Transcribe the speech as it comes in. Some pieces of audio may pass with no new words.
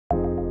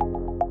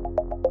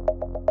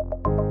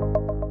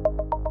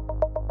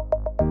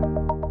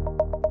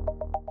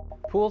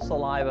Pooled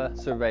saliva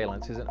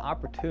surveillance is an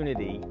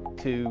opportunity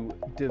to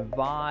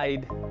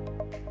divide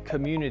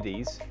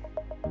communities,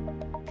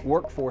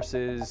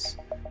 workforces,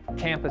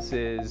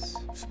 campuses,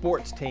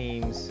 sports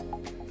teams,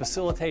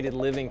 facilitated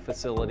living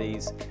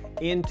facilities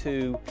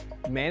into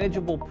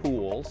manageable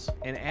pools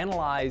and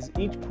analyze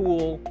each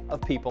pool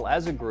of people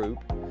as a group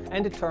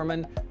and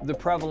determine the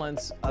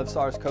prevalence of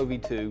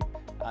SARS-CoV-2.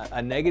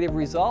 A negative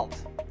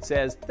result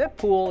says that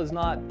pool is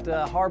not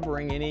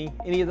harboring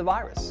any of the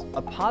virus.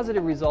 A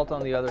positive result,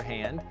 on the other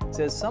hand,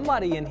 says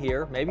somebody in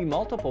here, maybe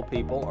multiple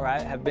people,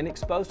 have been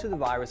exposed to the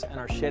virus and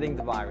are shedding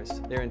the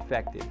virus. They're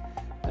infected.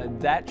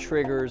 That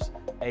triggers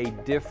a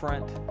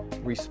different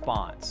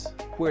response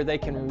where they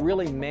can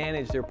really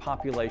manage their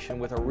population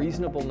with a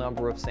reasonable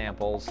number of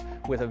samples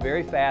with a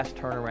very fast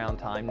turnaround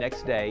time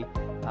next day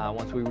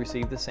once we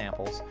receive the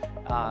samples.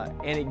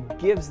 And it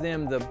gives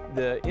them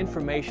the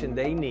information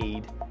they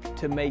need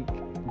to make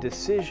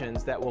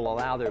decisions that will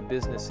allow their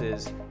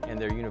businesses and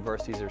their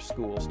universities or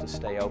schools to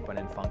stay open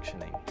and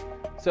functioning.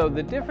 So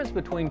the difference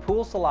between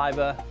pool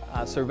saliva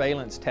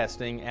surveillance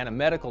testing and a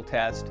medical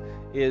test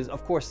is,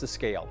 of course, the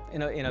scale.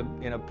 In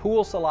a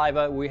pool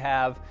saliva, we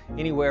have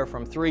anywhere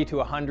from 3 to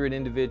 100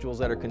 individuals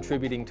that are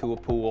contributing to a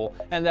pool,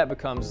 and that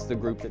becomes the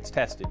group that's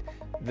tested.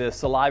 The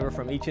saliva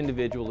from each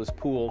individual is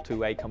pooled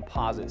to a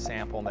composite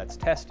sample that's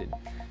tested.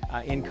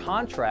 In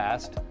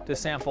contrast, to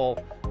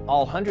sample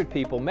all 100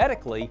 people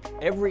medically,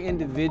 every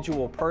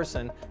individual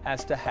person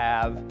has to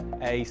have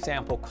a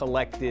sample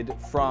collected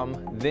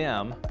from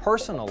them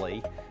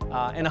personally,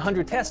 and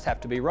 100 tests have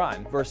to be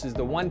run versus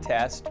the one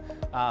test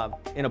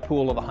in a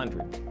pool of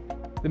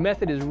 100. The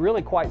method is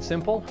really quite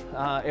simple.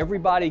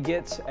 Everybody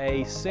gets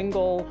a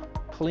single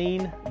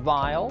clean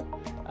vial.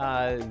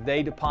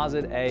 They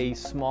deposit a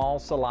small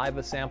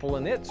saliva sample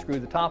in it, screw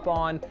the top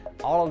on.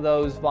 All of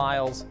those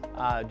vials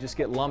just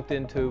get lumped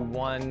into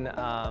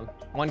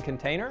one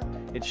container.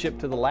 It's shipped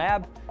to the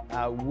lab.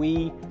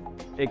 We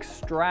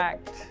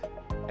extract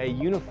a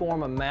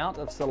uniform amount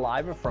of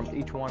saliva from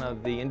each one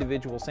of the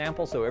individual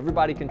samples, so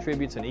everybody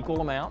contributes an equal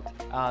amount.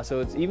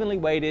 So it's evenly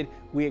weighted.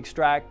 We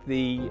extract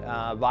the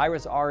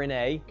virus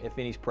RNA, if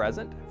any is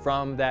present,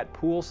 from that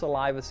pool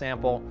saliva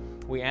sample.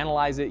 We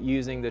analyze it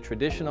using the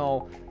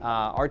traditional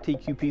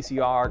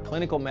RT-qPCR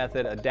clinical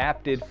method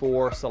adapted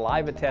for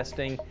saliva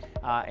testing,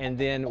 and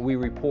then we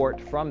report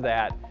from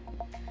that.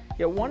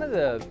 One of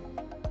the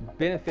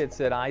benefits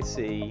that I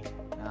see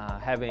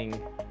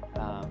having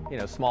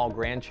small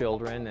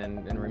grandchildren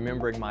and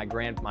remembering my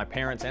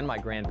parents and my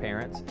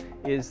grandparents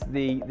is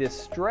the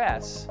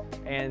stress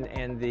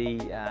and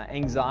the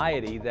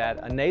anxiety that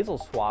a nasal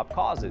swab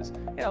causes.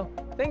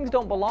 Things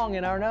don't belong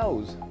in our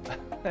nose.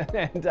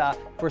 And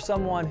for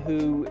someone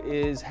who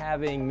is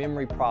having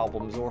memory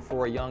problems, or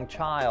for a young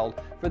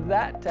child, for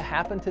that to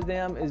happen to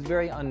them is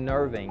very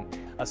unnerving.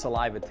 A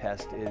saliva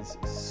test is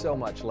so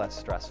much less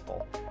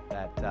stressful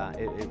that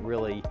it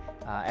really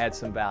adds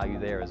some value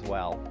there as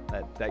well.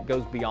 That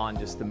goes beyond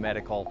just the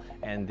medical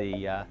and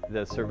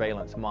the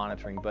surveillance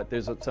monitoring, but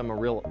there's some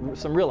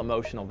real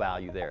emotional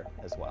value there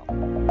as well.